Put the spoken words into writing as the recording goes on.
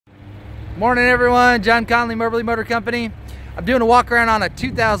Morning everyone, John Conley, Moberly Motor Company. I'm doing a walk around on a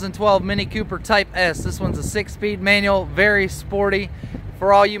 2012 Mini Cooper Type S. This one's a 6-speed manual, very sporty.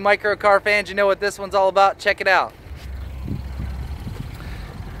 For all you microcar fans, you know what this one's all about. Check it out.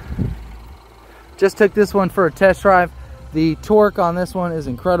 Just took this one for a test drive. The torque on this one is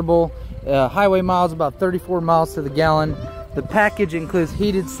incredible. Highway miles about 34 miles to the gallon. The package includes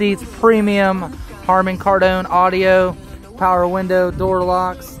heated seats, premium Harman Kardon audio, power window, door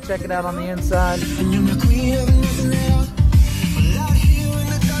locks. Check it out on the inside.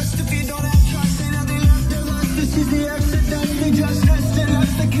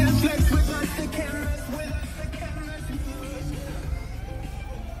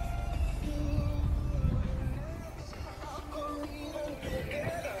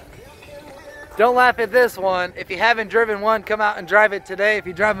 Don't laugh at this one. If you haven't driven one, come out and drive it today. If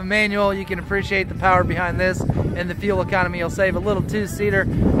you drive a manual, you can appreciate the power behind this and the fuel economy. You'll save a little 2-seater,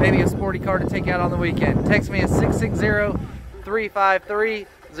 maybe a sporty car to take out on the weekend. Text me at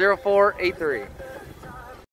 660-353-0483.